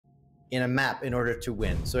in a map in order to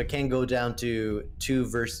win. So it can go down to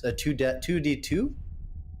 2d2,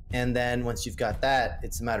 and then once you've got that,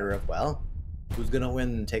 it's a matter of, well, who's gonna win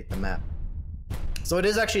and take the map. So it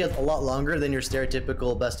is actually a lot longer than your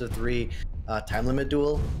stereotypical best of 3 time limit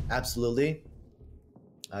duel. Absolutely.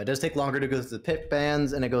 It does take longer to go through the pit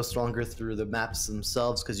bands, and it goes stronger through the maps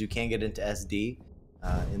themselves because you can get into SD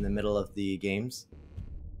in the middle of the games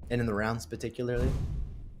and in the rounds particularly.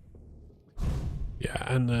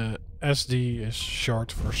 Yeah, and SD is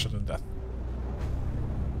short for sudden death.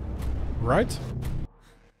 Right?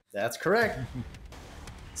 That's correct.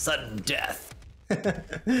 Sudden death.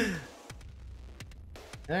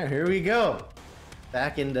 Alright, here we go.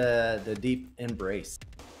 Back into the deep embrace.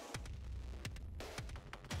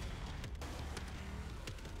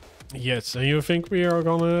 Yes, and you think we are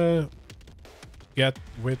gonna get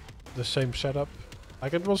with the same setup?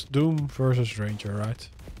 Like it was Doom versus Ranger, right?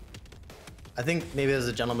 I think maybe as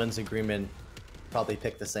a gentleman's agreement, probably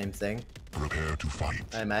pick the same thing. Prepare to fight.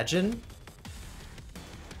 I imagine.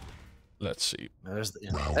 Let's see. There's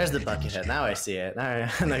the bucket head. Now I see it. Now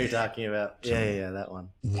I know you're talking about. Yeah, that one.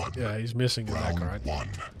 Yeah, he's missing a neck, right? One.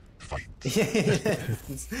 Fight.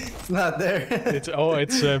 It's not there. It's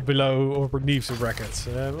below or beneath the brackets.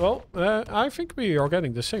 I think we are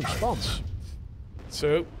getting the same spawns.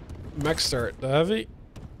 So, maxter, the heavy,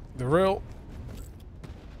 the real.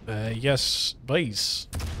 Yes, Blaze.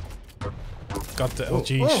 Got the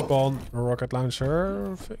LG spawn, rocket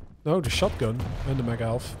launcher. No, the shotgun and the mega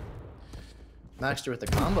elf. Maxter with the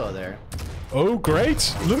combo there. Oh,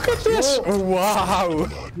 great! Look at this! Oh, wow!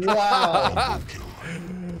 Wow!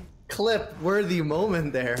 Clip-worthy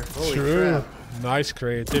moment there. Holy crap. Nice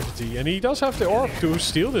creativity. And he does have the orb to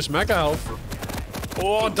steal this mega elf.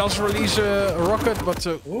 Oh, it does release a rocket, but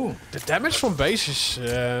the damage from base is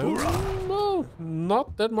no,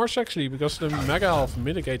 not that much actually, because the mega elf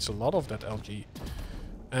mitigates a lot of that LG.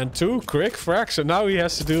 And 2 quick frags, and now he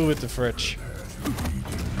has to deal with the fridge.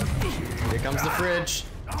 Here comes the fridge.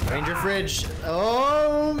 Ranger fridge.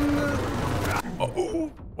 Oh!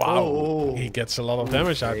 Wow. Oh. He gets a lot of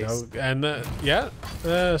damage out though. And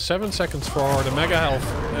 7 seconds for the mega health.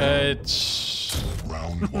 It's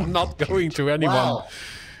not going to anyone. Wow.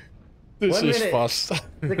 This 1 is minute, fast.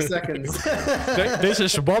 6 seconds. This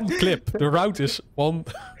is one clip. The route is one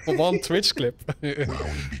Twitch clip.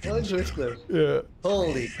 One Twitch clip. Yeah.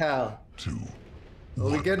 Holy cow. Are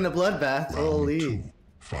we getting a bloodbath? Holy.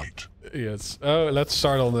 Fight. Yes. Oh, let's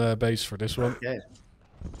start on the base for this one. Okay.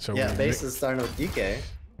 So Yeah, base is starting with DK.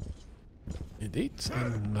 Indeed.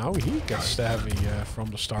 And now he gets the heavy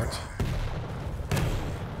from the start.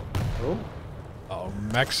 Oh. Oh,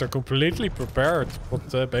 Max are completely prepared what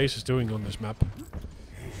the base is doing on this map.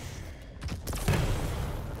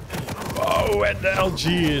 Oh, and the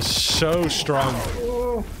LG is so strong.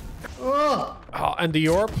 Oh. Oh. Oh, and the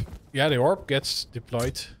orb. Yeah, the orb gets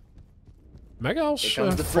deployed. Mega Elf's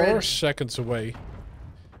 4 seconds away.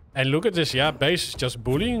 And look at this. Yeah, base is just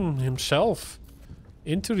bullying himself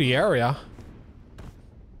into the area.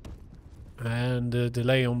 And the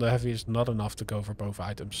delay on the heavy is not enough to go for both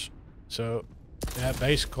items. So, yeah,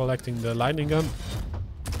 base collecting the lightning gun.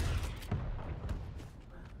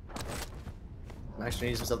 Max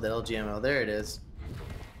needs himself that LG ammo. There it is.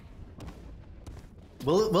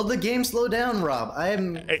 Will the game slow down, Rob?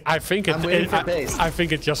 I'm waiting for base. I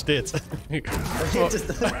think it just did. Or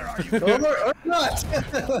not.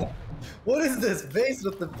 What is this base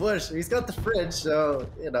with the bush? He's got the fridge, so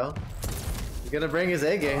you know he's gonna bring his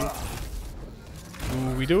A game.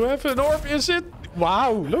 Ooh, we do have an orb, is it?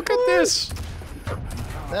 Wow, look at this.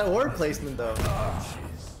 That orb placement though.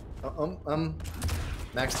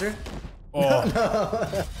 Maxter. Oh.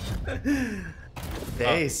 No.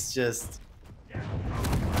 Base just.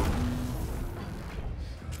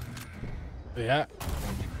 Yeah.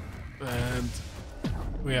 And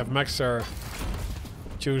we have Maxter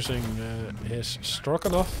choosing his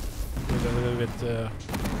Stroganoff with a little bit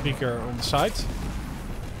weaker on the side.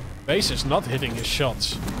 Base is not hitting his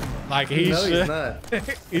shots. Like he's not.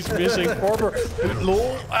 he's missing forward.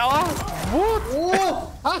 Lol. What?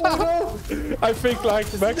 Oh, I think like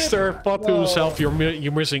Maxter thought to himself, you're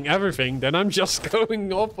missing everything. Then I'm just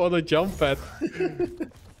going up on a jump pad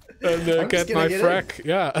and get my frag.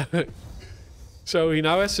 Yeah. So he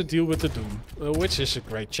now has to deal with the Doom, which is a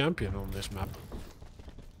great champion on this map.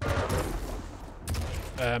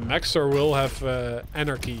 Maxter will have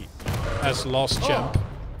Anarchy as last champ.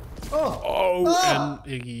 And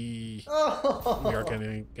we are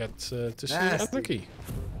gonna get to see Anarchy.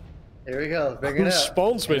 Here we go. Bring it Who up.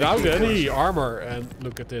 spawns without any armor, and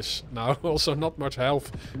look at this. Now also not much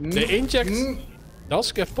health. The inject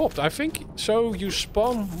does get popped. I think so. You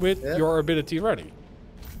spawn with your ability ready.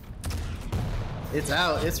 It's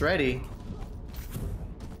out. It's ready.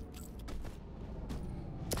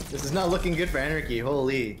 This is not looking good for Anarchy.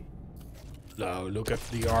 Holy. No, look at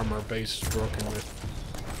the armor base is working with.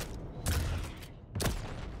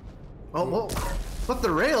 Oh, whoa. What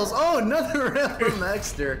the rails? Oh, another rail from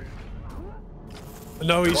Maxter.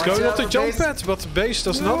 No, he's going off the jump base. pad, but the base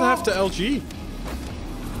does not have the LG.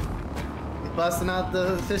 He's busting out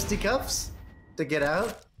the fisticuffs to get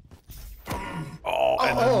out. Oh,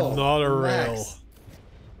 and another rail. Max.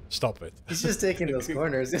 Stop it. He's just taking those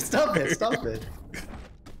corners. Stop it, stop it.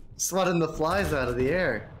 Swatting the flies out of the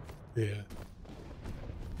air. Yeah.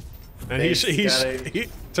 And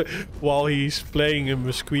while he's playing a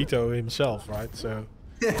mosquito himself, right? So.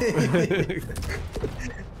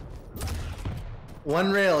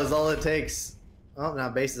 One rail is all it takes. Oh, now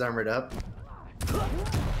base is armored up.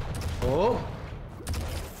 Oh.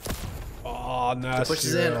 Oh, nasty.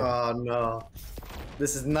 Pushes in. Oh no.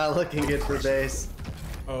 This is not looking good for base.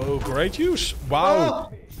 Oh, great use. Wow.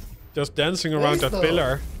 Oh. Just dancing around that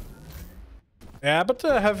pillar. Yeah, but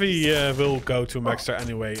the heavy will go to maxter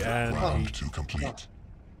anyway, and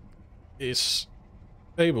he is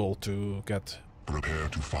able to get Prepare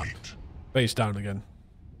to fight. base down again.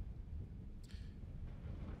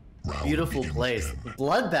 Beautiful place.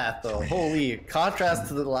 Bloodbath though. Holy contrast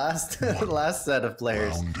to the last last set of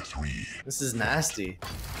players. Round 3. This is nasty.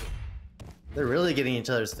 They're really getting each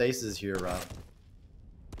other's faces here, Rob.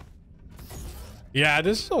 Yeah,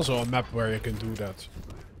 this is also a map where you can do that.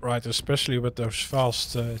 Right, especially with those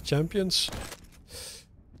fast champions.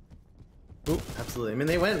 Ooh. Absolutely. I mean,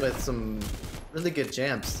 they went with some really good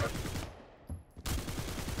champs.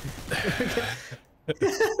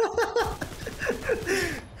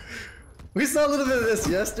 We saw a little bit of this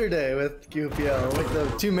yesterday with QPL, like the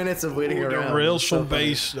 2 minutes of waiting around. The rails from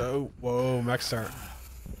base, though. Whoa, maxter.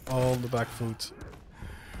 On the back foot.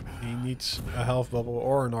 He needs a health bubble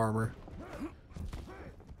or an armor.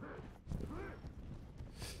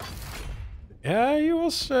 Yeah, he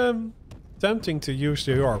was tempting to use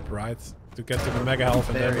the orb, right? To get to the mega health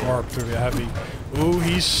and then orb to the heavy. Ooh,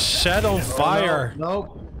 he's set on fire.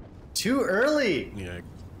 No, too early. Yeah.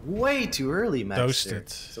 Way too early, Max. Toasted.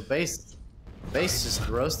 So base just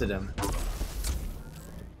roasted him.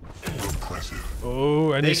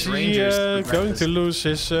 Oh, and is he going to lose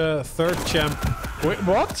his third champ? Wait,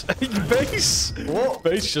 what? Base? Whoa.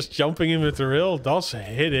 Base just jumping in with the rail does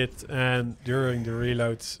hit it, and during the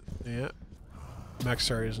reload, yeah,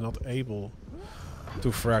 maxter is not able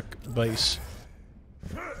to frag base.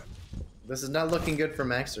 This is not looking good for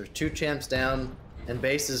Maxter. 2 champs down, and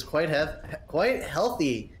base is quite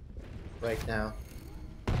healthy right now.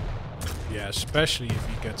 Yeah, especially if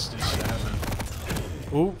he gets this heavy.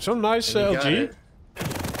 Ooh, some nice LG.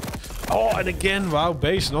 Oh, and again, wow,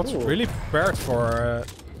 base not really prepared for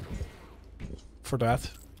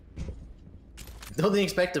that. Don't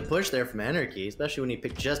expect a push there from Anarchy, especially when he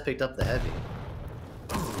just picked up the heavy.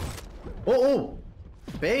 Oh,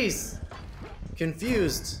 base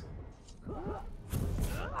confused.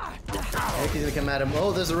 Anarchy's gonna come at him.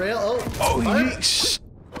 Oh, there's a rail. Oh, he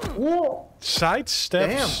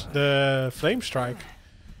sidesteps the flame strike.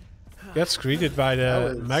 Gets greeted by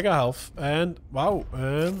the mega health, and wow,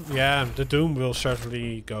 yeah, the Doom will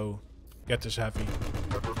certainly get this heavy,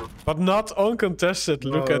 but not uncontested.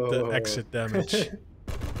 Look at the exit damage.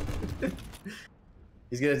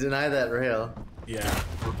 He's gonna deny that rail. Yeah.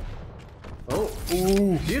 Oh,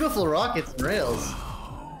 ooh, beautiful rockets and rails.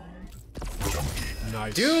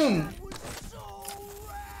 Nice. Doom.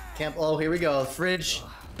 Camp. Oh, here we go. Fridge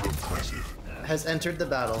has entered the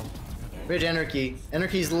battle. Fridge Anarchy.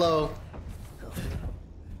 Anarchy's low.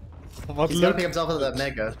 He's gotta pick himself up with that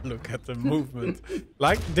mega. Look at the movement.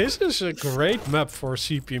 Like, this is a great map for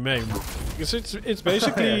CPMA. Because it's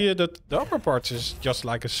basically the upper part is just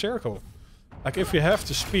like a circle. Like, if you have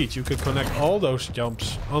the speed, you can connect all those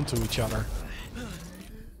jumps onto each other.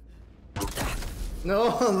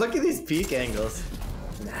 No, look at these peak angles.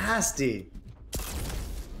 Nasty.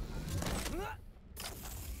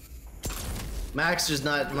 Max just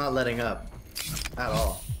not letting up at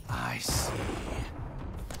all. I see.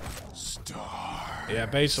 Yeah,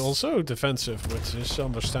 base also defensive, which is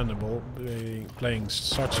understandable, playing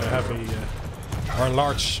such a heavy or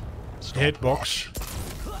large hitbox.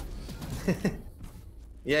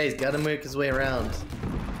 Yeah, he's got to make his way around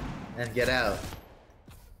and get out.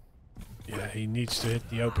 Yeah, he needs to hit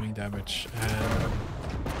the opening damage.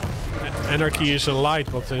 And Anarchy is a light,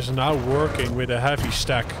 but is now working with a heavy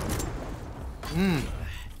stack.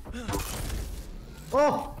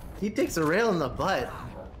 Oh, he takes a rail in the butt.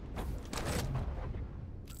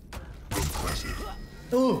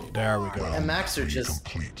 Ooh. There we go. And maxter just...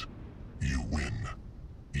 Complete. You win.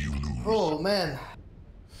 You lose. Oh, man.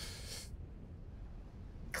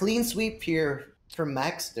 Clean sweep here from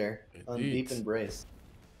maxter on Deep Embrace.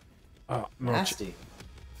 Nasty.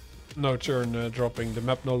 No turn dropping the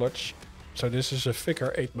map knowledge. So this is a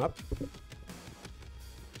figure 8 map.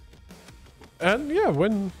 And yeah,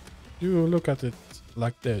 when you look at it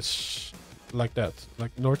like this, like that,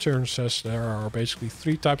 like Norturn says there are basically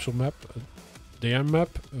 3 types of map. A DM map,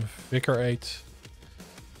 a figure 8,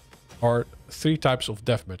 or 3 types of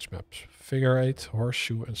deathmatch maps. Figure 8,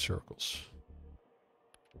 horseshoe and circles.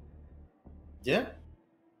 Yeah.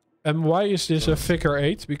 And why is this a figure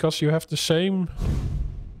 8? Because you have the same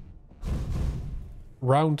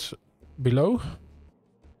round below.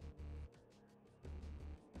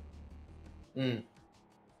 And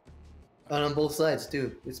on both sides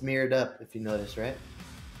too. It's mirrored up if you notice, right?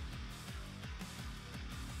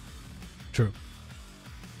 True.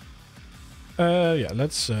 Yeah,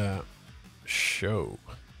 let's show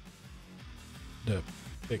the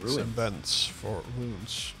picks and bends for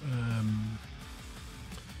runes.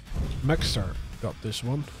 Maxter got this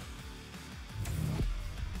one.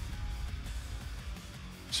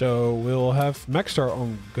 So we'll have Maxter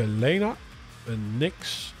on Galena and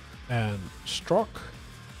Nyx and Strock.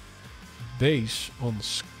 Base on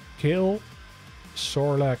Skill,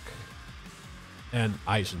 Sorlak and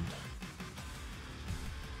Eisen.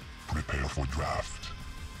 Prepare for draft.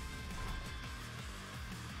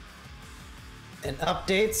 And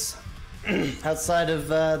updates outside of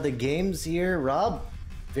the games here, Rob.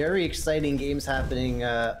 Very exciting games happening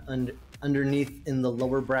underneath in the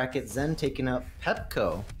lower bracket. Zen taking out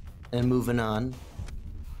Pepco and moving on.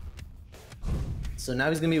 So now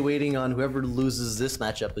he's going to be waiting on whoever loses this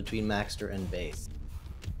matchup between Maxter and Base.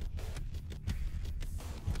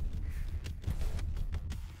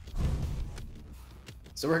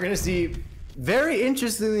 So we're going to see, very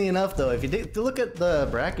interestingly enough though, if you take a look at the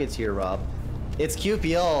brackets here, Rob, it's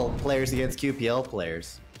QPL players against QPL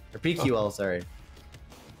players. Or PQL, sorry.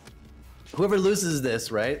 Whoever loses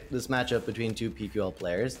this, right, this matchup between 2 PQL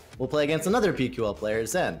players, will play against another PQL player,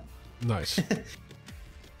 Zen. Nice.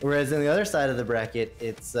 Whereas on the other side of the bracket,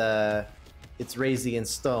 it's Razy and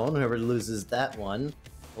Stone. Whoever loses that one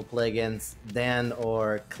will play against Dan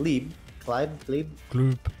or Kleb. Klub.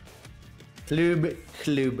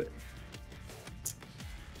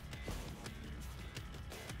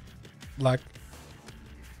 Like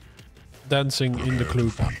dancing in the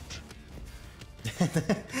club.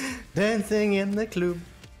 Dancing in the club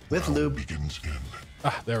with lube.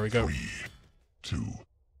 Ah, there we go. 3, 2,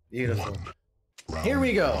 Beautiful. 1. Here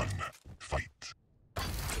we go. 1. Fight.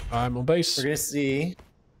 I'm on base. We're gonna see.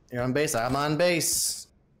 You're on base. I'm on base.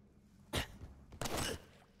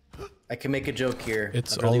 I can make a joke here.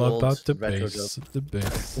 It's a really all old about the retro base. joke. The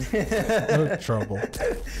base. No trouble.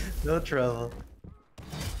 No trouble.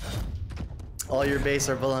 All your base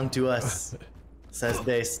are belong to us, says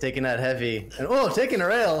base, taking that heavy. And oh, taking a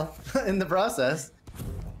rail in the process.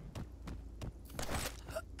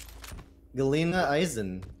 Galena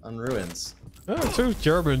Eisen on ruins. Oh, 2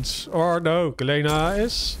 Germans. Or no, Galena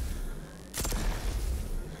is...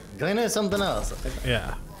 Galena is something else.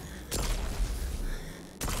 Yeah.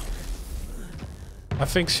 I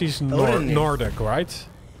think she's Odin. Nordic, right?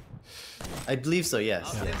 I believe so,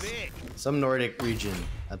 yes. Yes. Some Nordic region,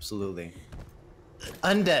 absolutely.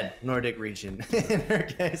 Undead Nordic region, in her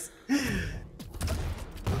case.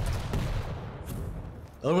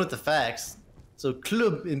 On with the facts. So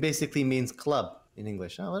club basically means club in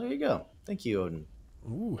English. Oh, well, there you go. Thank you, Odin.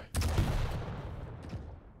 Ooh.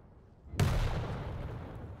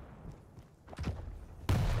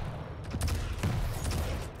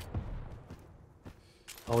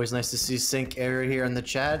 Always nice to see Sync Error here in the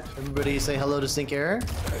chat. Everybody say hello to Sync Error.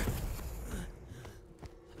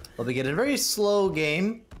 Well, we get a very slow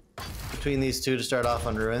game between these two to start off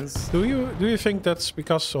on ruins. Do you think that's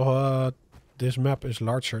because this map is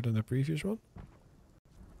larger than the previous one?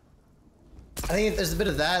 I think there's a bit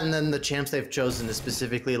of that, and then the champs they've chosen is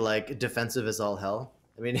specifically like defensive as all hell.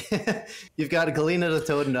 I mean, you've got Galena to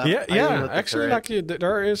Toad up. Yeah. Actually, like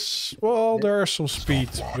there is there is some speed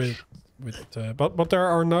but there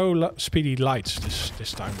are no speedy lights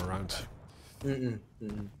this time around. And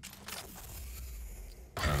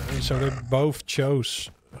so they both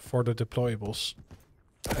chose for the deployables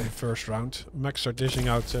in the first round. Max are dishing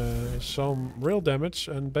out some real damage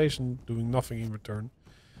and Basin doing nothing in return.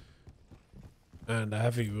 And the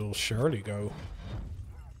heavy will surely go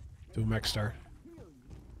to Maxter.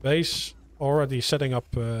 Base already setting up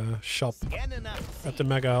shop at the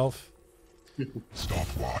Mega Health.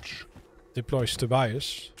 Stopwatch. Deploys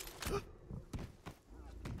Tobias.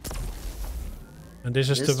 And this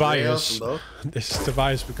is Missed Tobias. rail from both. This is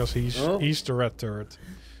Tobias because he's the red turret.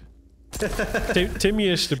 Timmy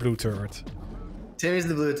is the blue turret. Timmy's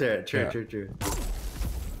the blue turret. True, Yeah. true.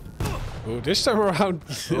 Oh, this time around,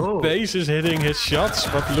 Base is hitting his shots,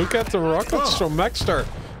 but look at the rockets from maxter.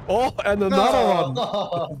 Oh, and another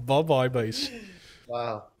one. Bye-bye, Base.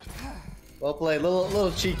 Wow. Well played.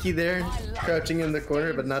 Little cheeky there, crouching in the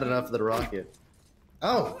corner, but not enough for the rocket.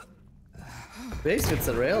 Oh. Base gets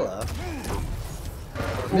the rail up.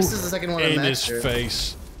 Misses the second one on In his Maxter.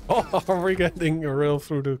 face. Oh, are we getting a rail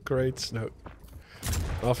through the crates? No.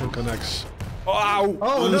 Nothing connects. Wow!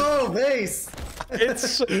 Oh no, Base!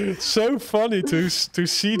 It's so funny to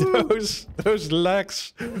see those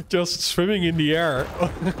legs just swimming in the air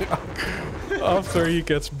after he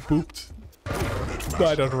gets booped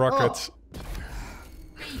by that rocket.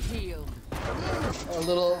 A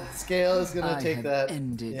little scale is gonna I take have that.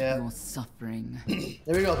 ended Yeah. your suffering.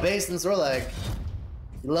 There we go, Base and Zorlag.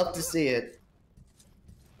 You love to see it.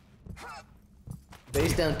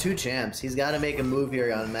 Base down 2 champs. He's got to make a move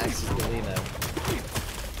here on Max's Galena.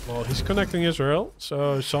 Well, he's connecting his rail,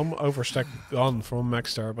 so some overstack gone from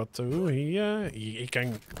maxter, but he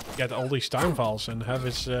can get all these time files and have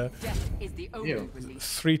his Death is the only Ew.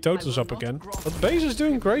 release. 3 totals up again. But Base is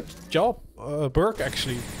doing great job, Burke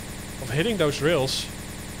actually, of hitting those rails.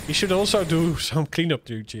 He should also do some cleanup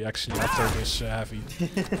duty actually after this heavy.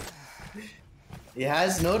 He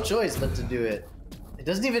has no choice but to do it. It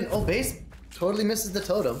doesn't even. Oh, Base totally misses the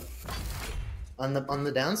totem. On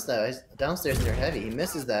the downstairs near heavy, he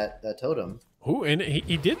misses that totem. Ooh, and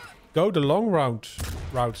he did go the long route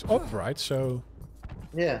up, right? So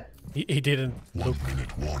Yeah. he didn't look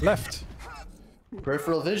left.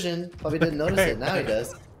 Peripheral vision. Probably didn't notice it. Now he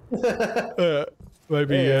does.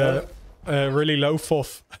 Maybe really low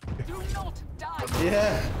FOF. Do not die.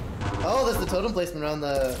 Yeah. Oh, there's the totem placement around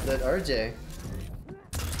the RJ.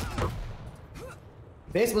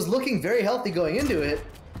 Base was looking very healthy going into it.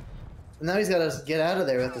 And now he's got to get out of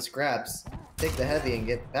there with the scraps. Take the heavy and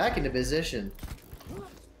get back into position.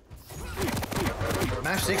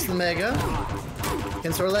 Mash takes the Mega.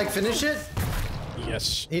 Can Sorlag finish it?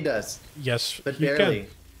 Yes. He does. Yes, But he barely. can.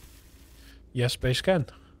 Yes, Base can.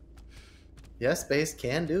 Yes, Base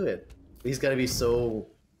can do it. He's got to be so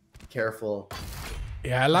careful.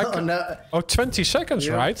 Yeah, like... Oh, no. 20 seconds,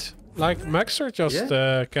 Yeah. right? Like Maxter just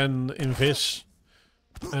can invis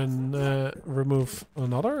and remove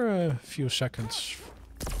another few seconds.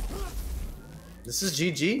 This is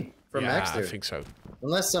GG for Yeah, Maxter. I think so.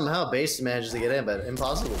 Unless somehow Base manages to get in, but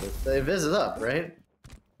impossible. They visit up, right?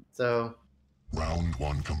 So, Round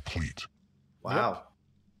 1 complete. wow.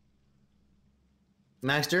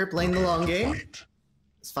 Maxter playing the long game. Fight.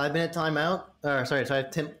 It's 5-minute timeout. Sorry,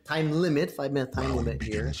 time limit. 5-minute time Round limit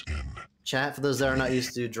here. begins in Chat, for those that are not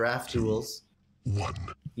used to draft duels, 1.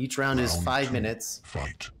 each round is Round 5 2. minutes.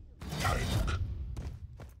 Fight. Time.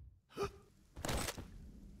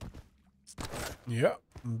 Yeah,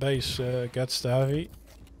 Base gets the heavy.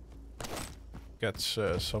 Gets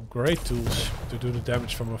some great tools to do the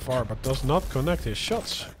damage from afar, but does not connect his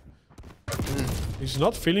shots. He's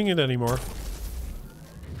not feeling it anymore.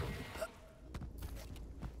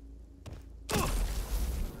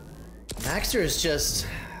 Maxter is just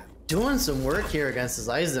doing some work here against his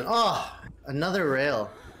Eisen. Oh, another rail.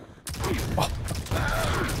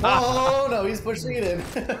 Oh no, he's pushing it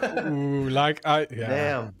in. Ooh, like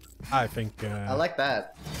Damn, I think I like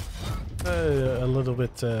that. a little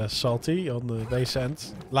bit salty on the base end.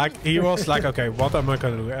 Like he was like, okay, what am I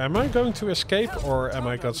gonna do? Am I going to escape or am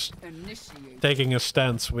I just Initiate. taking a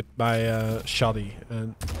stance with my shoddy?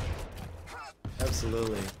 And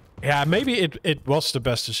Absolutely. yeah, maybe it was the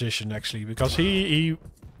best decision actually, because he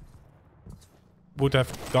would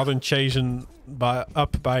have gotten chasen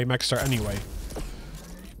up by Maxter anyway.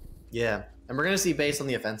 Yeah, and we're gonna see Base on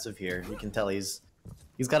the offensive here. You can tell he's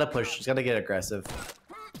got to push. He's got to get aggressive.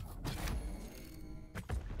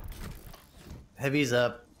 Heavy's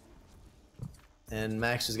up, and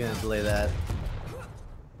Max is gonna delay that.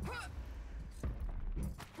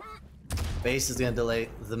 Base is gonna delay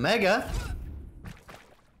the Mega.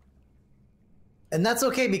 And that's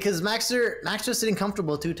okay because Maxter's sitting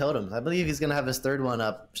comfortable with 2 totems. I believe he's gonna have his 3rd one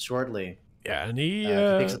up shortly. Yeah, and he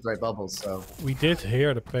If he picks up the right bubbles, so. we did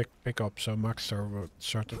hear the pickup, so Maxter would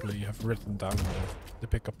certainly have written down the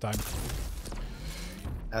pickup time.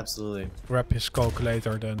 Absolutely. Grab his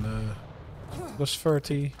calculator, then plus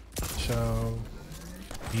 30, so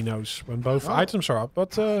he knows when both items are up.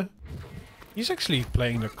 But he's actually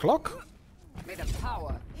playing the clock, May the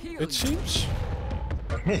power heal it seems.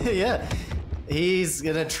 Yeah. He's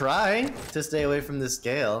gonna try to stay away from the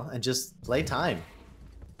scale and just play time.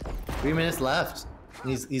 3 minutes left.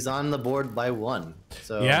 He's on the board by 1.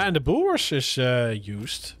 So Yeah, and the bull rush is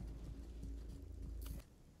used.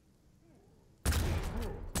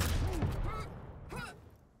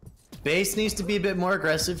 Base needs to be a bit more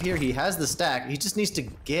aggressive here. He has the stack. He just needs to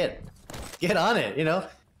get on it, you know?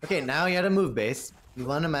 Okay, now you had to move base. Move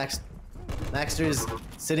on to Max. Maxter is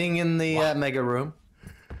sitting in the mega room.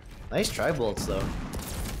 Nice tri bolts though.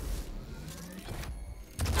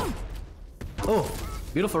 Oh,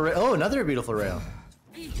 beautiful rail. Oh, another beautiful rail.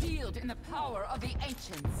 Be healed in the power of the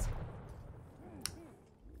ancients.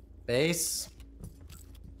 Base.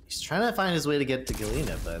 He's trying to find his way to get to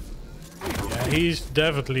Galena, but Yeah, he's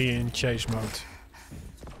definitely in chase mode.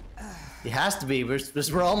 he has to be. We're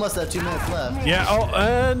almost at 2 minutes left. Yeah, oh,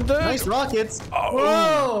 and... Nice rockets. Oh.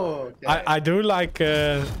 Whoa! Okay. I do like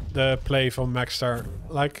the play from maxter.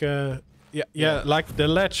 Like, yeah, like the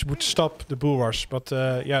ledge would stop the bull rush, but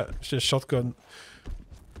yeah, the shotgun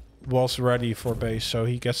was ready for base, so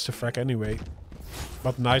he gets the frag anyway.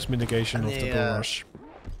 But nice mitigation of the bull rush.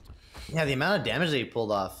 Yeah, the amount of damage that he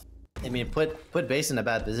pulled off. I mean, put base in a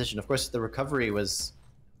bad position. Of course, the recovery was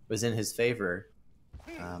in his favor.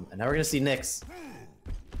 And now we're gonna see Nyx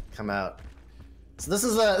come out. So this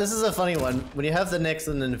is a funny one. When you have the Nyx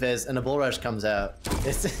and the invis and a bull rush comes out,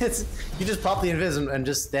 it's you just pop the invis and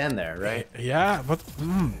just stand there, right? Yeah, but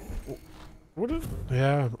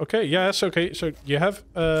yeah, okay, yeah, it's okay. So you have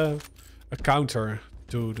a counter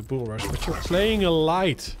to the bull rush, but you're playing a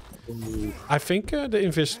light. I think the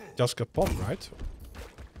invis just got popped, right?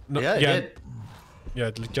 No, Yeah, it did.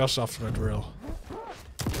 Yeah, just after that drill.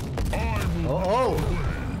 Oh!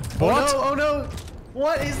 What? Oh no!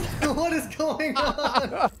 What is going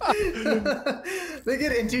on? They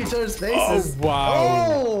get into each other's faces. Oh wow!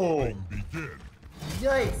 Oh!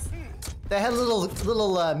 Yikes! They had a little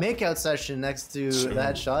makeout session next to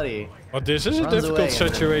that shotty. But this is a Runs away difficult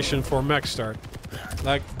and situation for maxter.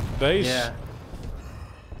 Like base Yeah.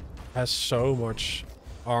 has so much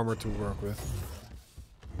armor to work with.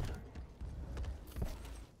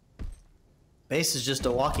 Base is just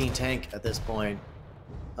a walking tank at this point.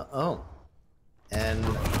 Oh. And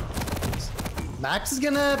Max is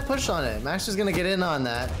gonna push on it. Max is gonna get in on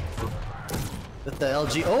that. With the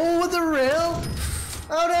LG. Oh, with the rail!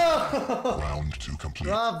 Oh no! Round 2 complete.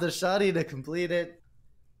 Rob the shotty to complete it.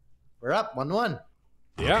 We're up 1-1.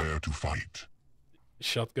 Yeah, Prepare to fight.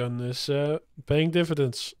 shotgun is paying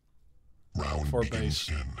dividends. Round For begins base.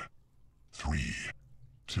 in 3,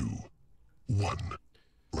 2, 1.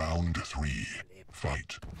 Round 3.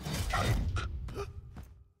 Fight. Tank.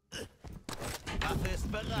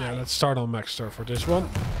 Yeah, let's start on maxter for this one.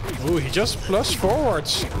 Ooh, he just plus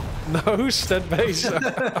forwards. Knows that base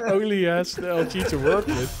only has the LG to work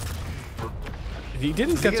with. He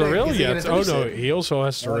didn't get the gonna- rail is he yet. gonna Oh finish no, it? he also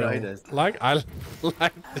has the Oh, no, rail. he does. Like I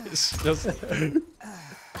like this. Just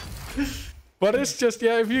but it's just,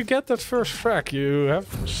 yeah, if you get that first frag, you have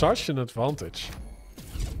such an advantage.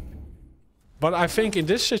 But I think in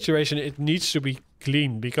this situation it needs to be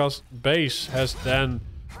clean, because base has then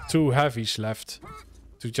 2 heavies left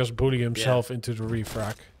to just bully himself into the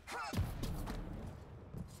refrag.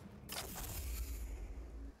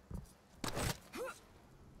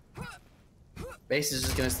 Base is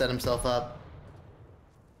just gonna set himself up.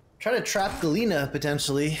 Try to trap Galena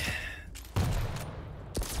potentially.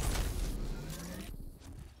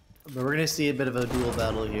 But we're gonna see a bit of a duel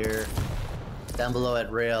battle here. Down below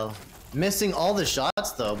at rail. Missing all the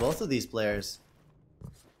shots though, both of these players.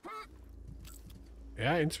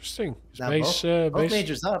 Yeah, interesting. Now Base, both base,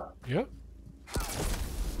 majors up. yeah.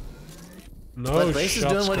 No But Base is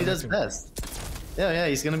shots doing what he does connecting. best. Yeah,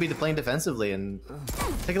 he's gonna be playing defensively and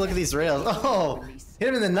take a look at these rails. Oh, hit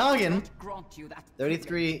him in the noggin. Grant you that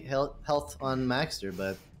 33 health on Maxter,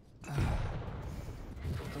 but.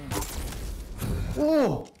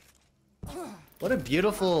 Ooh! What a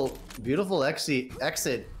beautiful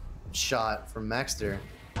exit shot from Maxter.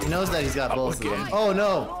 He knows that he's got both of them. Oh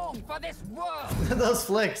no! long for this world. Those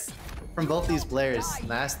flicks from both these players,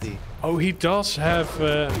 nasty. Oh, he does have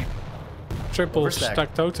triple Overstack.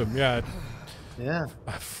 stack totem. Yeah. Yeah.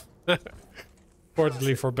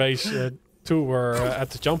 Fortunately for base, 2 were at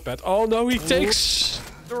the jump pad. Oh no, he takes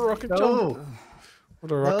the rocket jump. No!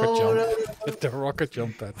 The rocket No, jump. The rocket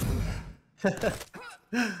jump pad.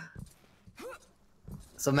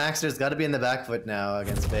 So Maxter's got to be in the back foot now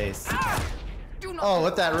against Base. Do not Oh,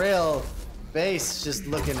 with that rail, Base just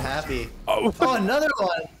looking happy. Oh, Oh, another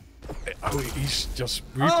one! oh, he's just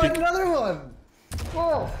Oh, reaping. another one!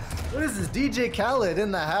 Whoa! What is this? DJ Khaled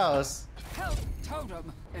in the house. health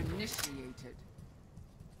totem initiated.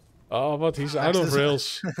 Oh, but he's out of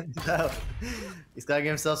rails. No. He's got to get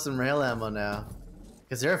himself some rail ammo now.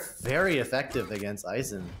 Because they're very effective against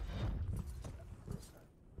Aizen.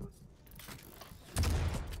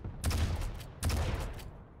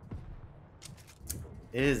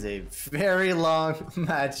 It is a very long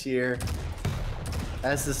match here,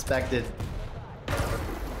 as suspected.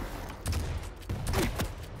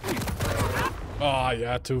 Oh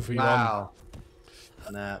yeah, 2v1. Wow.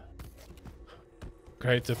 Nah.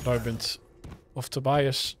 Great deployment of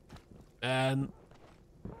Tobias. And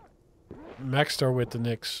maxter with the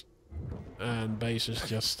Nyx. And base is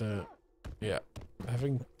just, yeah,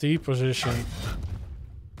 having D position.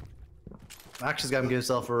 Max has got to give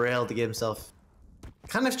himself a rail to get himself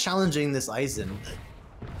kind of challenging this Aizen.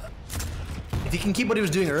 If he can keep what he was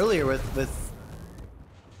doing earlier with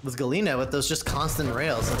Galena, with those just constant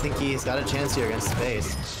rails, I think he's got a chance here against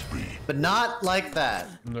space. But not like that.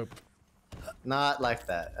 Nope. Not like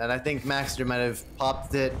that. And I think maxter might have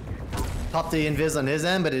popped the invis on his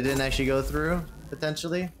end, but it didn't actually go through,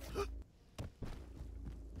 potentially.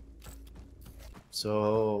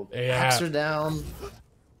 So, Yeah. maxter down.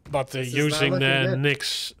 But This is using not the looking good.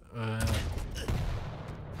 Nyx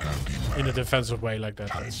in a defensive way like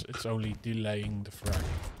that, it's only delaying the frag.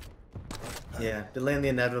 Yeah, delaying the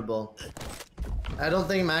inevitable. I don't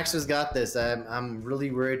think Maxter's got this. I'm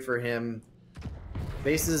really worried for him.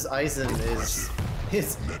 Base's Aizen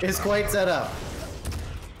is quite set up.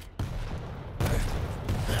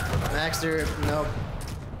 Maxter, nope.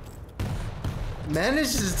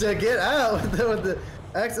 Manages to get out with the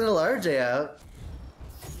accidental RJ out.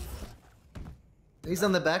 He's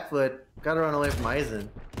on the back foot. Gotta run away from Aizen.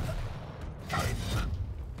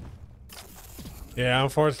 Yeah,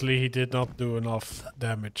 unfortunately he did not do enough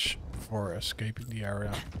damage for escaping the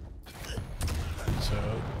area.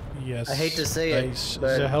 So, yes. I hate to say it, Base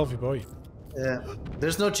but- is a healthy boy. Yeah.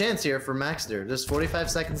 There's no chance here for Maxter. There's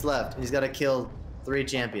 45 seconds left. He's gotta kill 3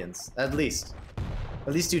 champions. At least.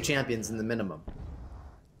 At least 2 champions in the minimum.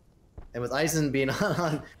 And with Aizen being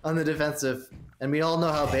on the defensive, and we all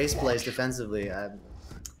know how base plays defensively, I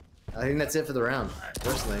think that's it for the round,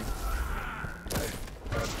 personally.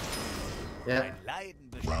 Yeah,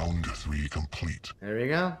 Round 3 complete. there we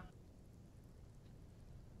go.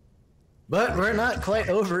 But we're not quite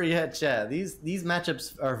over yet, chat. These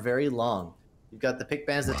matchups are very long. You've got the pick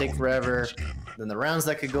bans that take forever, then the rounds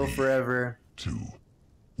that could go forever. 2,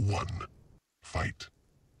 1, fight.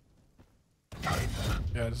 Time.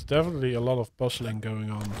 Yeah, there's definitely a lot of puzzling going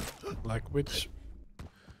on. Like which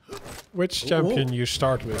champion you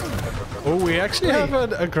start with. Oh, we actually have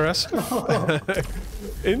an aggressive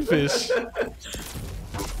invis.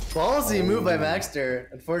 Ballsy move by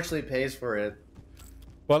Maxter. Unfortunately pays for it.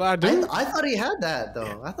 But I do. I thought he had that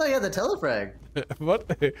though. I thought he had the telefrag. What?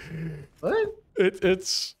 What?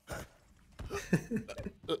 It's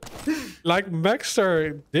like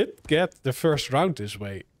Maxter did get the first round this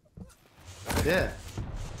way. Yeah.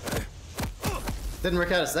 Didn't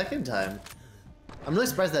work out a second time. I'm really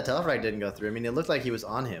surprised that telefrag didn't go through. I mean, it looked like he was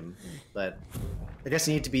on him, but I guess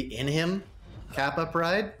you need to be in him. Kappa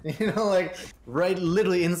pride, you know, like right,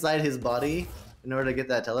 literally inside his body, in order to get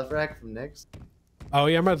that telefrag from Nyx. Oh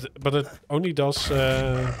yeah, but it only does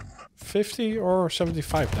 50 or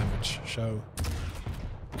 75 damage. So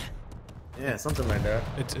Yeah, something like that.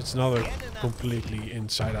 it's not a completely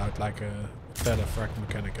inside out like a feather frag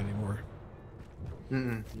mechanic anymore.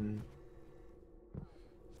 Mm-mm.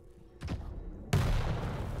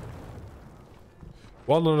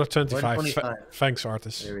 125. 125. Thanks,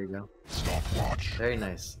 artist. There we go. Stopwatch. Very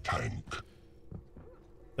nice. Tank.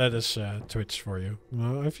 That is Twitch for you.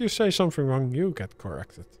 If you say something wrong, you get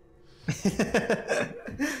corrected.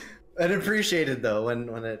 I'd appreciate it though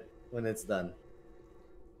when it's done.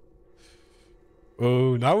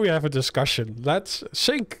 Oh, now we have a discussion. Let's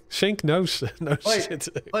Sync. Sync knows Wait, shit.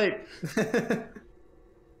 wait.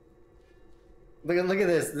 Look at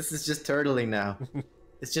this. This is just turtling now.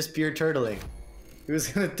 It's just pure turtling. Who's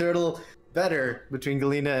gonna turtle better between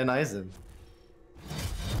Galena and Aizen?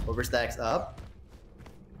 Overstacks up.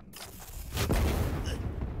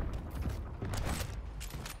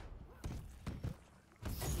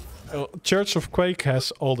 Church of Quake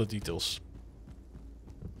has all the details.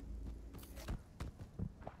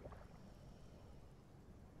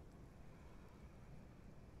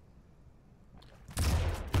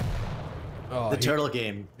 Oh, The turtle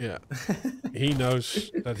game. Yeah. He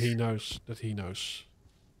knows that he knows that he knows.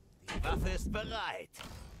 Waffe ist bereit.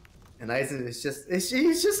 And Aizen is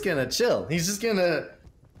he's just gonna chill. He's just gonna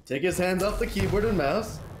take his hands off the keyboard and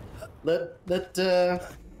mouse. Let a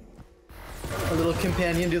little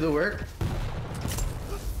companion do the work.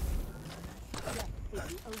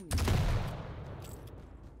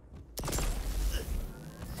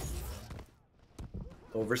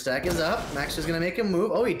 Overstack is up. Max is gonna make a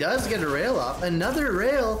move. Oh, he does get a rail off. Another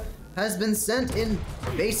rail has been sent in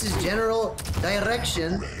base's general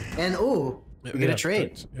direction. And oh, we get a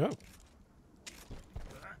trade. Yeah.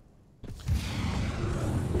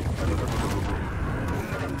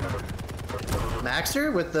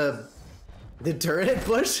 Maxter with the turret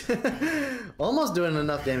push. Almost doing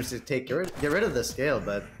enough damage to get rid of the scale,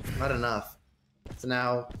 but not enough. So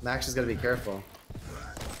now Max is gonna be careful.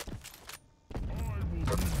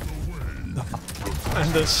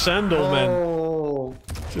 And the Sandalman Oh.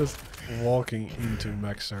 just walking into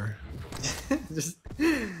Maxter. Just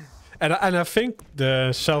And I think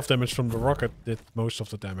the self damage from the rocket did most of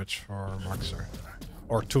the damage for Maxter.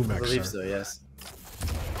 Or to Maxter. I believe so, yes.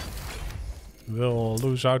 Will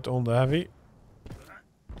lose out on the heavy.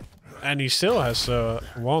 And he still has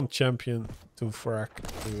one champion to frag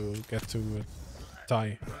to get to a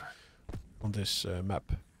tie on this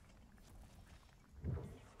map.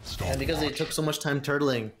 And because they took so much time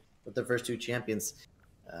turtling with the first two champions,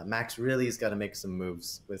 Max really has got to make some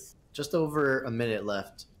moves with just over a minute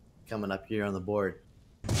left coming up here on the board.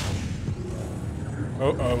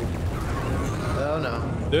 Uh-oh. Oh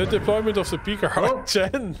no. The deployment of the Peaker Oh.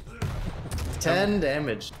 10. 10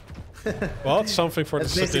 damage. Well, it's something for the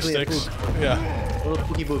That's basically a statistics. poop. Yeah. Little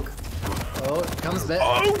pookie book. Oh, it comes back.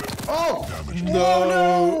 Oh! Oh!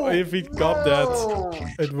 No! If he got that, Whoa.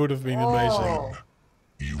 it would have been amazing. Oh,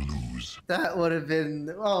 You lose. that would have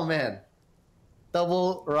been... Oh, man.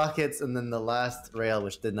 Double rockets and then the last rail,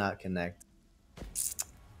 which did not connect.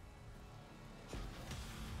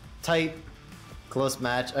 Tight, close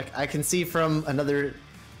match. I can see from another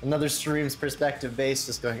stream's perspective base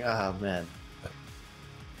just going, oh, man.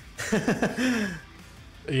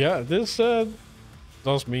 Yeah, this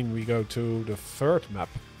does mean we go to the third map.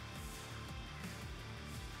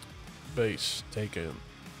 Base taken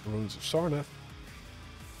Ruins of Sarnath.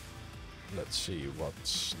 Let's see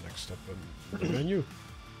what's next up in the menu.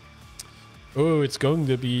 Oh, it's going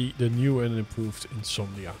to be the new and improved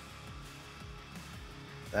Insomnia.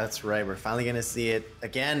 That's right. We're finally going to see it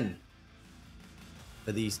again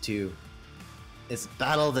for these two. It's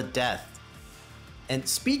Battle of the Death. And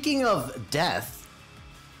speaking of death,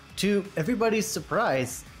 to everybody's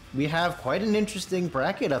surprise, we have quite an interesting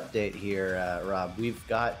bracket update here, Rob. We've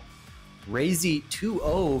got MeRCy 2-0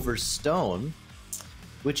 over Stone,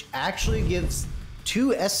 which actually gives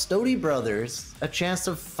two Estodi brothers a chance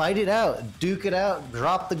to fight it out, duke it out,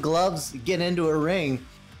 drop the gloves, get into a ring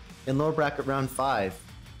in lower bracket round 5.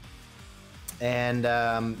 And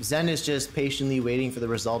Zen is just patiently waiting for the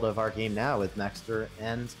result of our game now with Maxter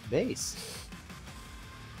and Base.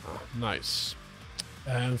 Nice.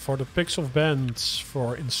 And for the picks of bands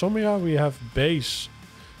for Insomnia, we have Base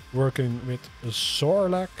working with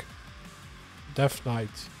Zorlak, Death Knight,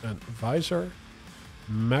 and Visor.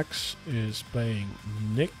 Max is playing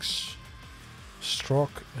Nyx,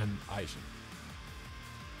 Strock, and Eisen.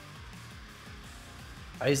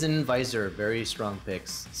 Eisen and Visor, very strong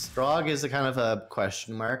picks. Strog is a kind of a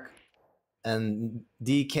question mark. And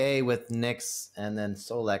DK with Nyx and then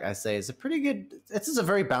Solak, I say, is a pretty good... This is a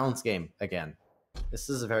very balanced game, again. This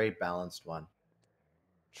is a very balanced one.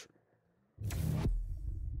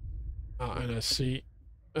 And I see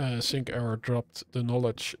Sync Error dropped the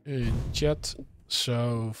knowledge in chat.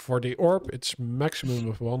 So for the orb, it's maximum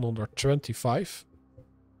of 125.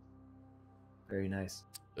 Very nice.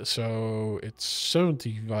 So it's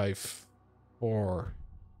 75 for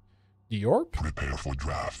the orb. Prepare for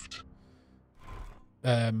draft.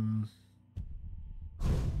 Yeah,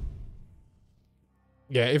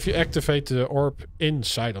 if you activate the orb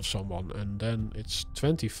inside of someone, and then it's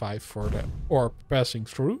 25 for the orb passing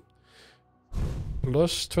through,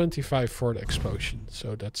 plus 25 for the explosion.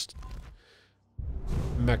 So that's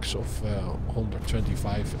max of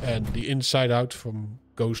 125, and the inside out from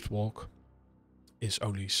Ghost Walk is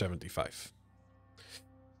only 75.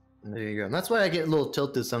 There you go. And that's why I get a little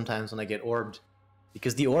tilted sometimes when I get orbed,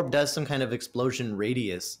 because the orb does some kind of explosion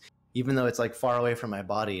radius, even though it's like far away from my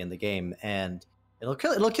body in the game, and it'll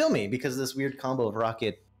kill me because of this weird combo of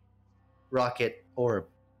rocket orb.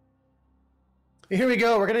 Here we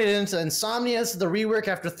go. We're gonna get into Insomnia. This is the rework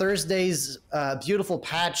after Thursday's beautiful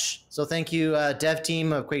patch. So thank you, dev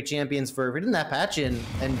team of Quake Champions, for reading that patch in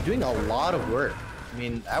and doing a lot of work. I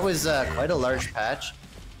mean, that was quite a large patch,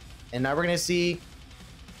 and now we're gonna see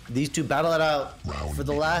these two battle it out for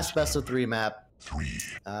the last best of 3 map.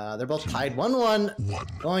 They're both tied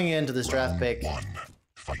 1-1 going into this draft pick,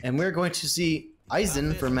 and we're going to see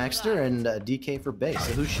Eisen for Maxter and DK for Base.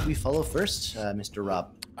 So who should we follow first, Mr.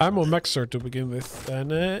 Rob? I'm on Maxter to begin with,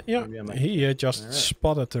 and yeah, he just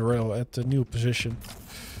spotted the rail at the new position.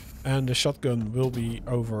 And the shotgun will be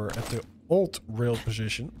over at the old rail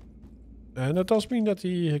position. And that does mean that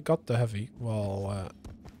he got the heavy, while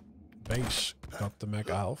base got the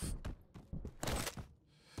mega half.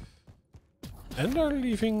 And they're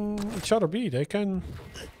leaving each other be. They can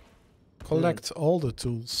collect all the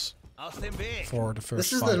tools for the first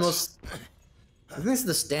This is fight. the most... I think this is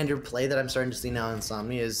the standard play that I'm starting to see now in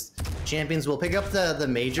Insomnia is champions will pick up the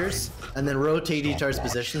majors and then rotate each other's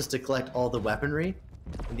positions to collect all the weaponry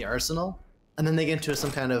in the arsenal. And then they get into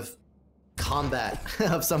some kind of combat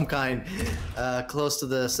of some kind close to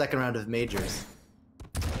the second round of majors.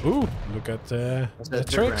 Ooh, look at the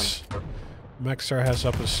tricks Maxter has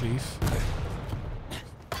up his sleeve.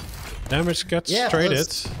 Damage gets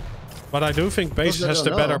traded, but I do think base has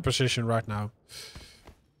the better position right now.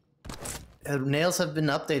 Nails have been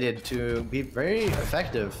updated to be very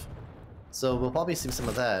effective, so we'll probably see some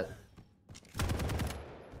of that.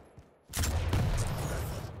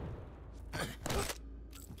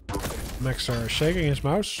 Maxter shaking his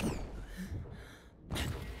mouse.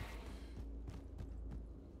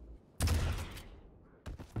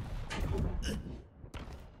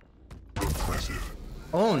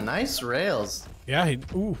 Oh, nice rails. Yeah,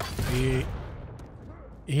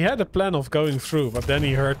 he had a plan of going through, but then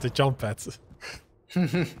he heard the jump pad.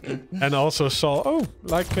 And also saw, oh,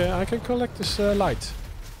 like I can collect this light.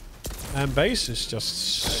 And base is just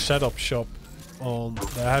set up shop on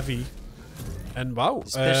the heavy. And wow.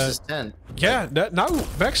 Yeah, now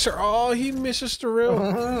Maxter, oh, he misses the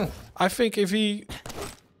rail. I think if he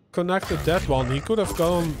connected that one, he could have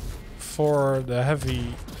gone for the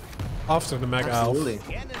heavy after the mega half.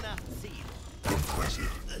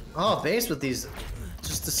 Oh, base with these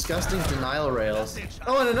just disgusting denial rails.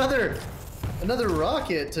 Oh, and another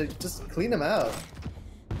rocket to just clean them out.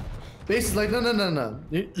 Base is like, no.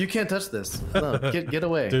 You can't touch this. No, get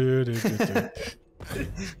away.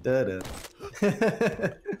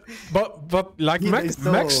 But like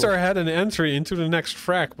Maxter had an entry into the next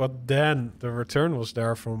frag, but then the return was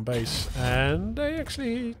there from base, and they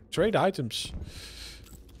actually trade items.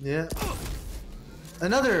 Yeah.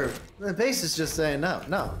 Another base is just saying no,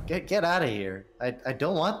 get out of here. I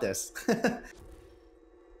don't want this.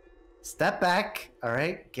 Step back, all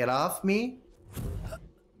right? Get off me.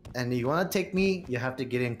 And you want to take me, you have to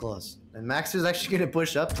get in close. And Maxter's actually going to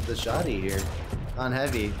push up to the shoddy here on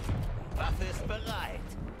heavy.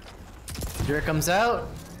 Here it comes out.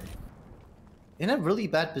 In a really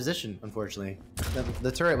bad position, unfortunately.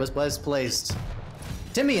 The turret was placed.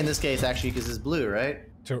 Timmy in this case, actually, because it's blue, right?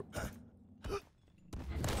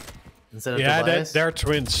 Instead of yeah, they're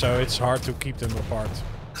twins, so it's hard to keep them apart.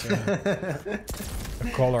 The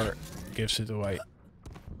color gives it away.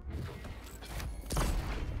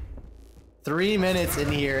 3 minutes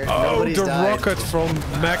in here. Oh, the died. rocket from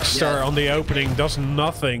Maxter on the opening does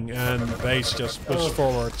nothing, and base just pushes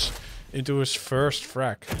forwards into his first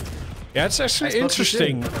frag. Yeah, it's actually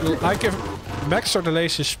interesting. Like if Maxter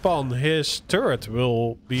delays his spawn, his turret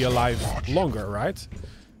will be alive longer, right?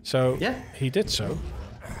 So he did so.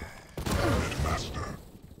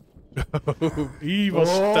 He was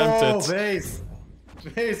tempted.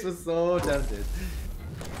 Base was so tempted.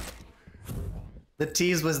 The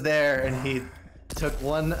tease was there, and he took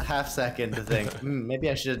 1/2 second to think,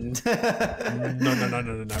 maybe I shouldn't. No.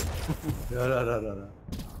 No.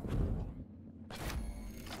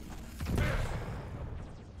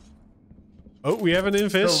 Oh, we have an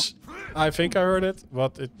invis. I think I heard it,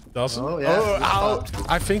 but it doesn't. Oh, yeah. Oh, ow!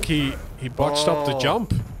 I think he botched up the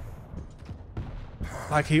jump.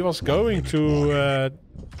 Like he was going to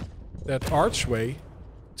that archway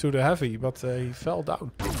to the heavy, but he fell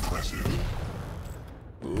down.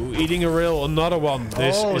 Ooh, eating a rail, another one.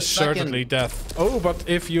 This is certainly death. Oh, but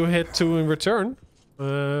if you hit 2 in return,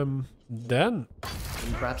 then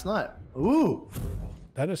perhaps not. Ooh,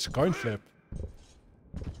 that is a coin flip.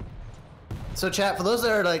 So chat, for those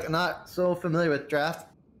that are like not so familiar with draft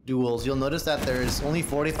duels, you'll notice that there's only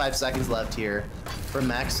 45 seconds left here for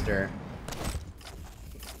Maxter.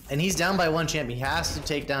 And he's down by 1 champ. He has to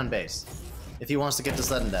take down base if he wants to get to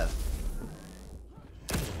sudden death.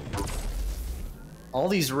 All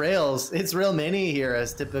these rails, it's rail mania here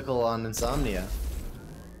as typical on Insomnia.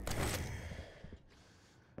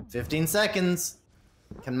 15 seconds.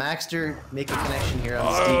 Can Maxter make a connection here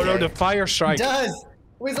on this DJ? No, the fire strike. He does!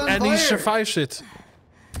 Oh, he's on and fire. He survives it.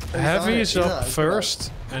 Heavy is up He's first.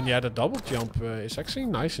 And yeah, the double jump is actually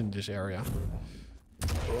nice in this area.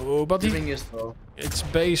 Oh, but it's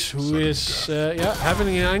base who is having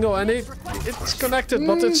an angle, and it's connected,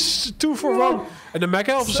 but it's 2 for 1. And the mech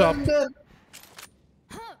elf is up.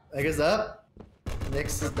 Egg is up.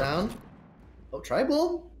 Nyx is down. Oh,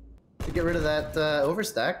 tribal to get rid of that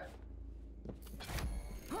overstack.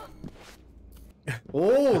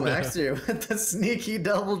 Oh, maxter with the sneaky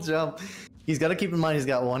double jump. He's got to keep in mind he's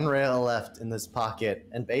got one rail left in this pocket,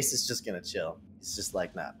 and base is just gonna chill. He's just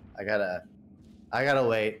like, nah, I gotta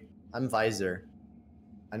wait. I'm visor.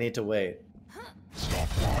 I need to wait.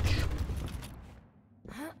 Stopwatch.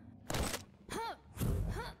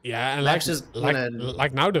 Yeah, and Max is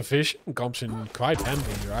like now the vision comes in quite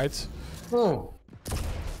handy, right? Oh.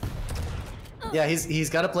 Yeah, he's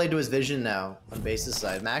got to play to his vision now on base's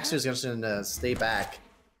side. Maxter's just gonna stay back,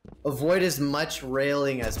 avoid as much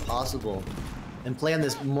railing as possible, and play on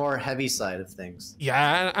this more heavy side of things.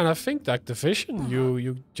 Yeah, and I think like the vision,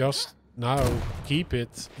 you just now keep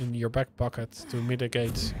it in your back pocket to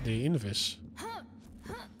mitigate the invis.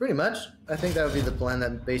 Pretty much. I think that would be the plan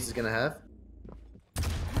that base is gonna have.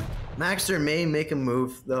 Maxter may make a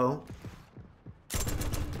move though.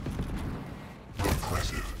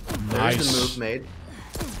 Impressive. There's the Nice. move made.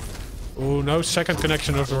 Oh, no second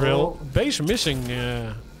connection of the rail. Base missing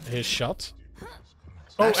his shot.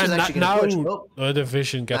 Oh, Maxter's and actually now gonna push. Oh. the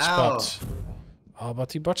vision gets Ow. spot. Oh,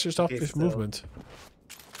 but he botches up Okay, his so- movement.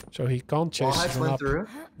 So he can't Wall chase heights it went up. through.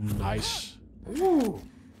 Nice. Ooh.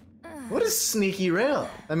 What a sneaky rail.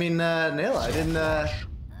 I mean, Nail, I didn't,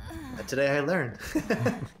 today I learned.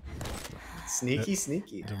 Sneaky,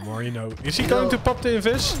 sneaky. The more you know. Is he You going know- to pop the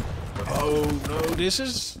invis? Oh, no, this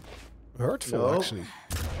is hurtful, Nope. actually.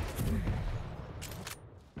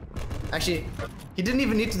 Actually, he didn't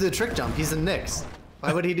even need to do the trick jump. He's a Nyx.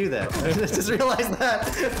 Why would he do that? I just realized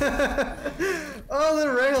that. Oh,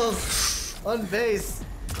 the rails on base.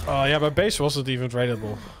 Oh, yeah, but base wasn't even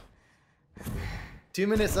raidable. 2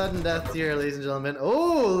 minute sudden death here, ladies and gentlemen.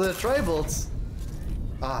 Oh, the tri-bolts.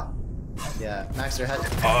 Ah. Yeah, Maxter had.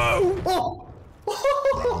 Oh! Oh!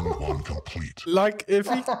 Round 1 complete. Like, if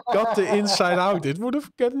he got the inside out, it would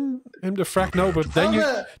have gotten him the frag. No, but then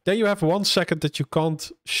you have 1 second that you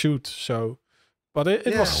can't shoot, so... But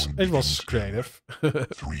it was creative.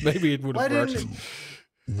 Maybe it would have worked.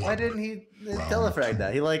 Why didn't he telefrag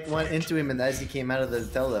that? He like went into him, and as he came out of the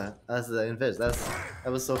as the invis,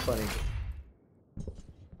 that was so funny.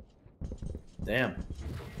 Damn.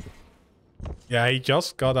 Yeah, he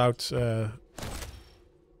just got out a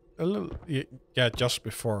little... Yeah, just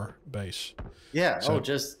before base. Yeah. So- Oh,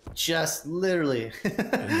 just literally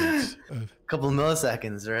Indeed. a couple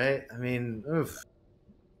milliseconds, right? I mean, oof.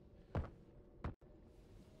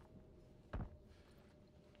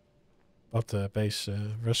 But base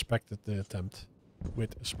respected the attempt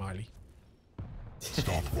with a smiley.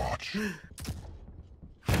 Stopwatch.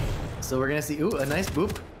 So we're gonna see a nice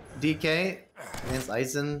boop DK against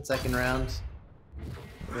Eisen, second round.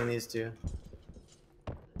 Between these two.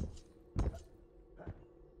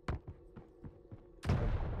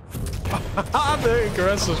 The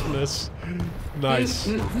aggressiveness. Nice.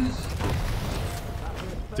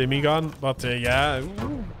 Timmy gun, but yeah,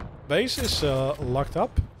 base is locked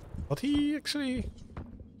up, but he actually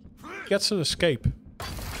gets an escape.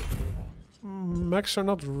 Max are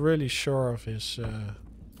not really sure of his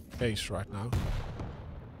case right now.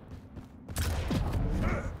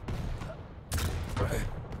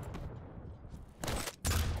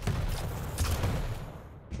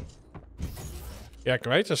 Yeah,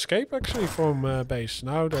 great escape actually from base.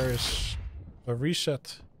 Now there is a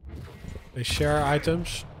reset. They share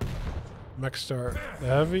items. Maxter the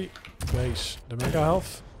heavy, base the mega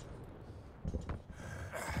health.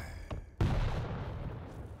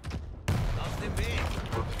 Aus dem Weg.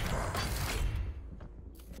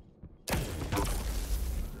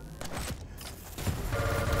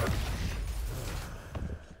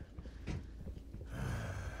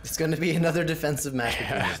 It's going to be another defensive match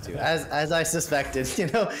between these two. As I suspected, you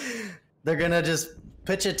know, they're going to just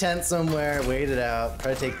pitch a tent somewhere, wait it out,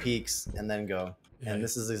 try to take peeks, and then go. Yeah. And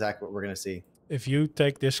this is exactly what we're going to see. If you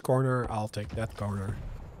take this corner, I'll take that corner.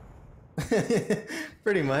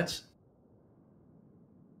 Pretty much.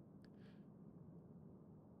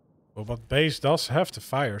 Well, but base does have the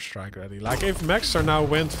fire strike ready. Like if Maxter now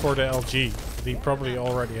went for the LG, he probably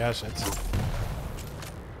already has it.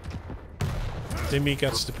 Timmy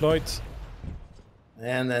gets deployed.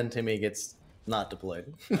 And then Timmy gets not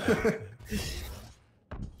deployed.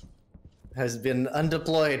 Has been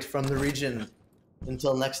undeployed from the region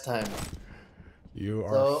until next time. You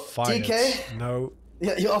are So, fired. TK? No,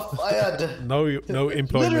 Yeah, you're fired. no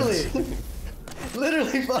employment.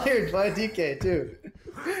 Literally fired by DK too.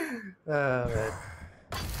 Oh man.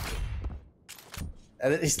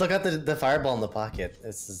 And he still got the fireball in the pocket.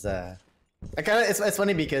 This is it's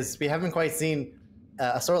funny because we haven't quite seen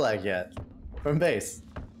a Sorlag yet from base.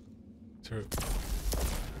 True.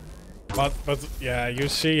 But yeah, you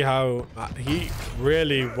see how he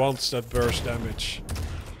really wants that burst damage.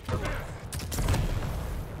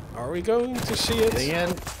 Are we going to see it? Getting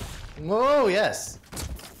in. Whoa, yes.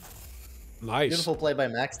 Nice. Beautiful play by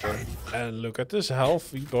maxter. And look at this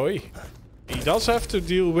healthy boy. He does have to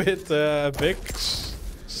deal with a big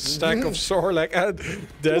stack of Sorlek and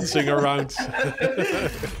dancing around.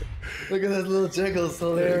 Look at those little jiggles,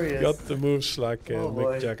 hilarious. Got the moves like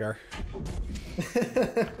Mick Jagger.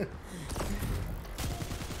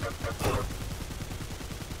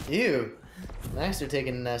 Ew. Maxter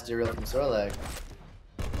taking a nasty rip from Sorlek.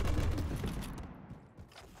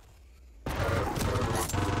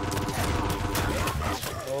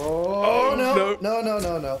 Oh, no.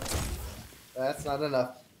 That's not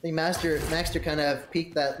enough. I think Maxter kind of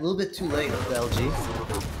peaked that a little bit too late with the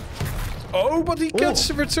LG. Oh, but he gets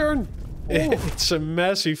the return. It's a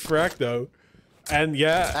massive frag though. And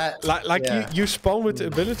yeah, you spawn with the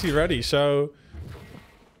ability ready, so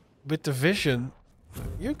with the vision,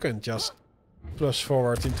 you can just plus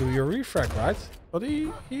forward into your refrag, right? But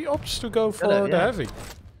he opts to go for the heavy.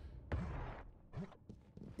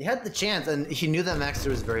 He had the chance, and he knew that Maxter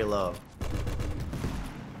was very low.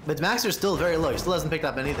 But Maxter's still very low. He still hasn't picked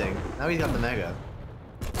up anything. Now he's got the Mega.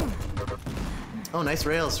 Oh, nice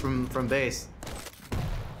rails from base.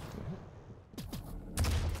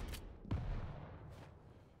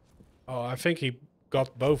 Oh, I think he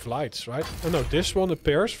got both lights, right? Oh no, this one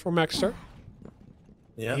appears for Maxter.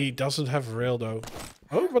 Yeah. He doesn't have a rail though.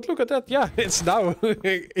 Oh, but look at that. Yeah, it's now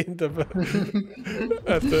in the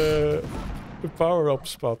at the power-up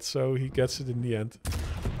spot, so he gets it in the end.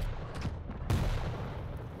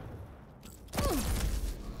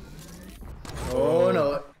 Oh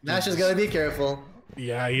no, Nash has got to be careful.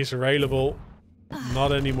 Yeah, he's available.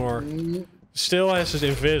 Not anymore. Still has his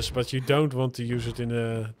invis, but you don't want to use it in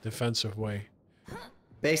a defensive way.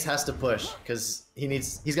 Base has to push because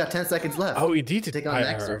he's got 10 seconds left. Oh, indeed. To take on I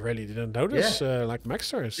Maxter. really didn't notice. Like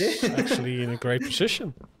Maxter is actually in a great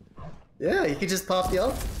position. Yeah, you can just pop the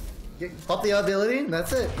ult, pop the ability, and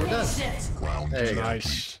that's it. You're done. Round There you go.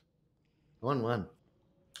 Nice. 1-1.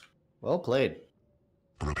 Well played.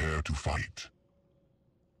 Prepare to fight.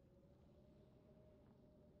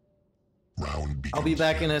 Round begins. I'll be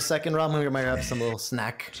back in a second round. We might have some little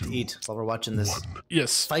snack to eat while we're watching this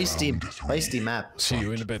Yes. feisty map. See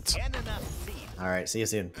you in a bit. All right, see you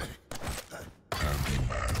soon.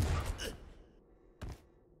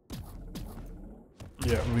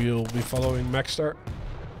 Yeah, we'll be following Maxter.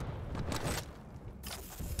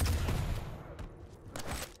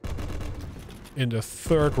 In the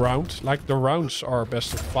third round, like the rounds are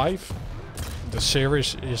best of 5, the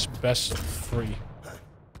series is best of 3.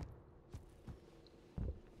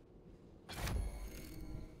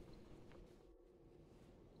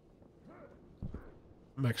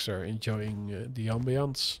 Maxter enjoying the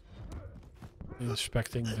ambience,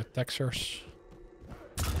 inspecting the textures.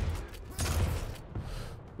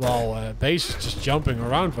 While Base is just jumping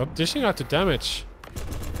around, but dishing out the damage.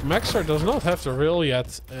 Maxter does not have the rail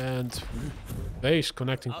yet, and Base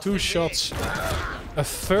connecting 2 shots. A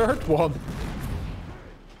third one.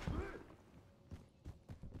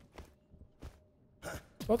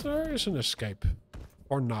 But there is an escape.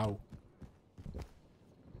 For now.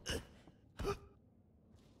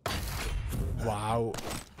 Wow.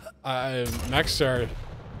 Maxter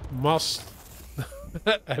must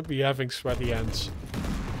be having sweaty hands.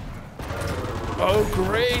 Oh,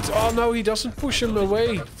 great. Oh, no, he doesn't push him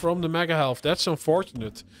away from the Mega Health. That's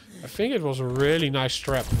unfortunate. I think it was a really nice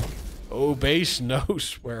trap. Oh, Base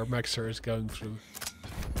knows where Maxter is going through.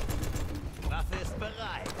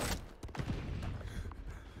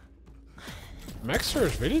 Maxter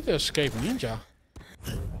is really the escape ninja.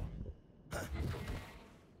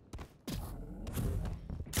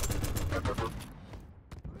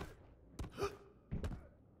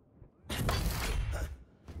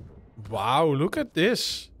 Wow, look at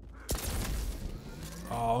this.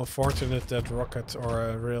 Oh, unfortunate that rocket or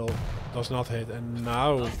a rail does not hit. And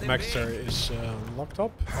now Maxter is locked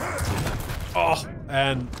up. Oh,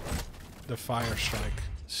 and the fire strike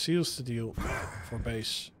seals the deal for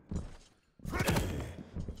Base.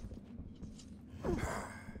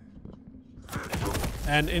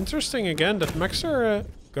 And interesting again that Maxter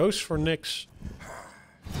goes for Nyx.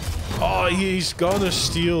 Oh, he's gonna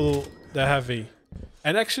steal the heavy.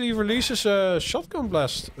 And actually releases a shotgun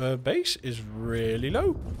blast. Base is really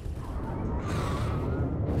low.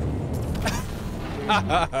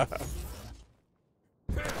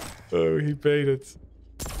 Oh, he paid it.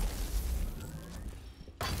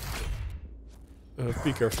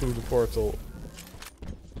 Peeker through the portal.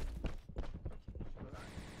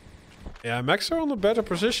 Yeah, Maxter on a better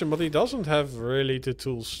position, but he doesn't have really the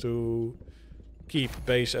tools to keep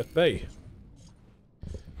Base at bay.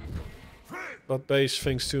 But Base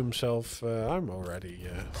thinks to himself, I'm already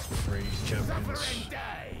 3 champions.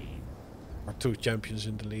 Or 2 champions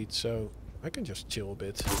in the lead, so I can just chill a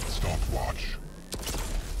bit. Stopwatch.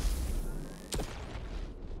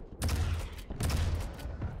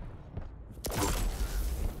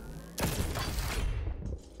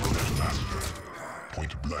 Master.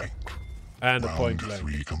 Point blank. And a Round point blank.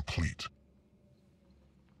 3 complete.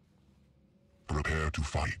 Prepare to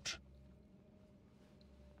fight.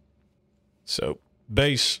 So,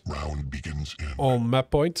 Base Round begins in on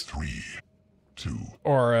map point. 3, 2,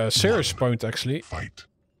 Or series point, actually. fight.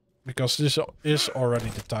 Because this is already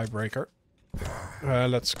the tiebreaker.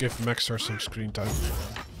 Let's give maxter some screen time.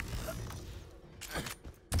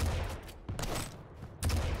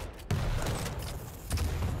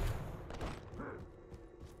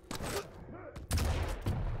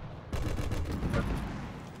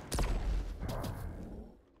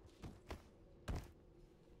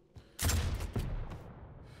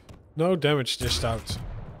 No damage dished out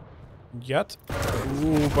yet.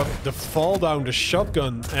 Ooh, but the fall down, the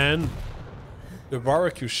shotgun, and the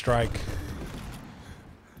barbecue strike.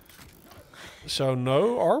 So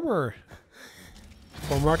no armor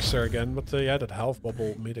for Maxter again, but yeah, that health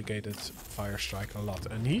bubble mitigated fire strike a lot.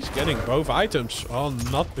 And he's getting both items. Oh,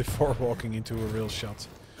 not before walking into a real shot.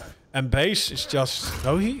 And Base is just...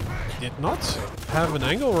 No, he did not have an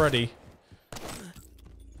angle ready.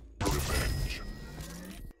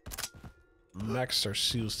 Maxter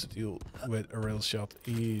seals the deal with a rail shot.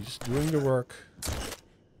 He's doing the work.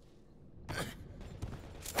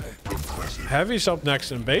 Heavy's up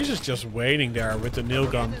next, and Base is just waiting there with the nail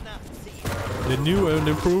gun. The new and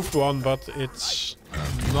improved one, but it's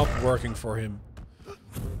not working for him.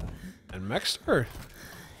 And Maxter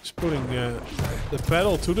is putting the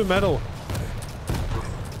pedal to the metal.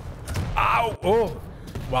 Ow! Oh!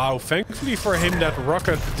 Wow, thankfully for him that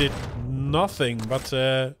rocket did nothing, but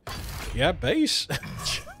yeah, Base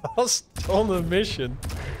just on a mission.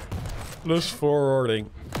 Plus forwarding.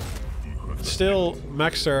 Still,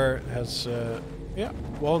 Maxter has yeah,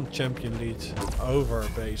 1 champion lead over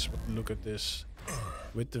Base. But look at this.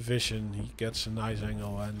 With the vision, he gets a nice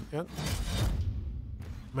angle, and yeah.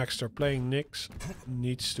 Maxter playing Nyx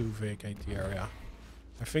needs to vacate the area.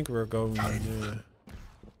 I think we're going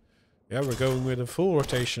yeah, we're going with a full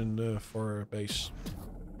rotation for Base.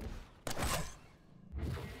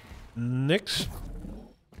 Nyx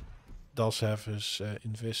does have his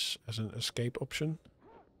invis as an escape option.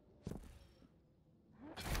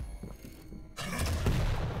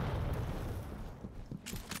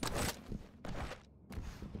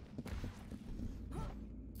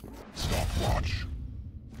 Stopwatch.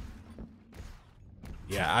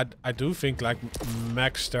 Yeah, I do think like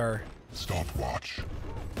Maxter Stopwatch.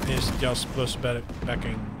 is just plus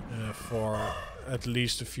backing for at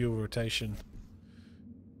least a few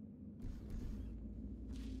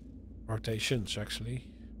rotations actually,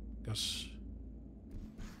 because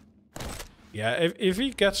yeah, if he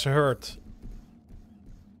gets hurt,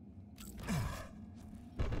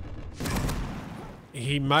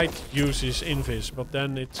 he might use his invis, but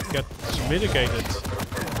then it gets mitigated.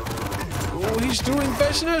 Oh, he's doing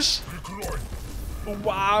business.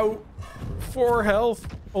 Wow, 4 health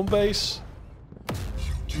on Base.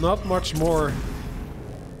 Not much more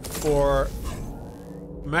for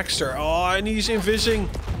Maxter. Oh, and he's invising.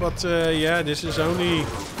 But yeah, this is only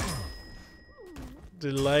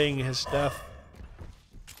delaying his death.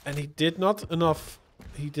 And he did not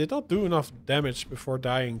do enough damage before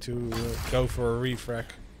dying to go for a refrac.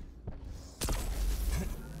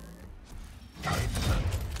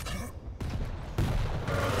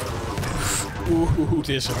 Ooh,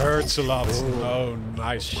 this hurts a lot. Oh,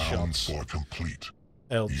 nice shots. Complete.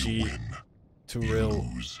 LG to real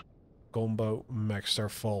combo. Maxter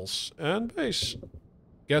falls. And Base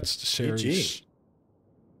gets the series. GG.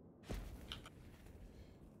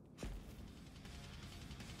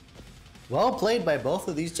 Well played by both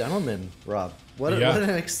of these gentlemen, Rob. What an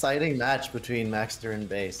exciting match between Maxter and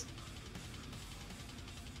Base.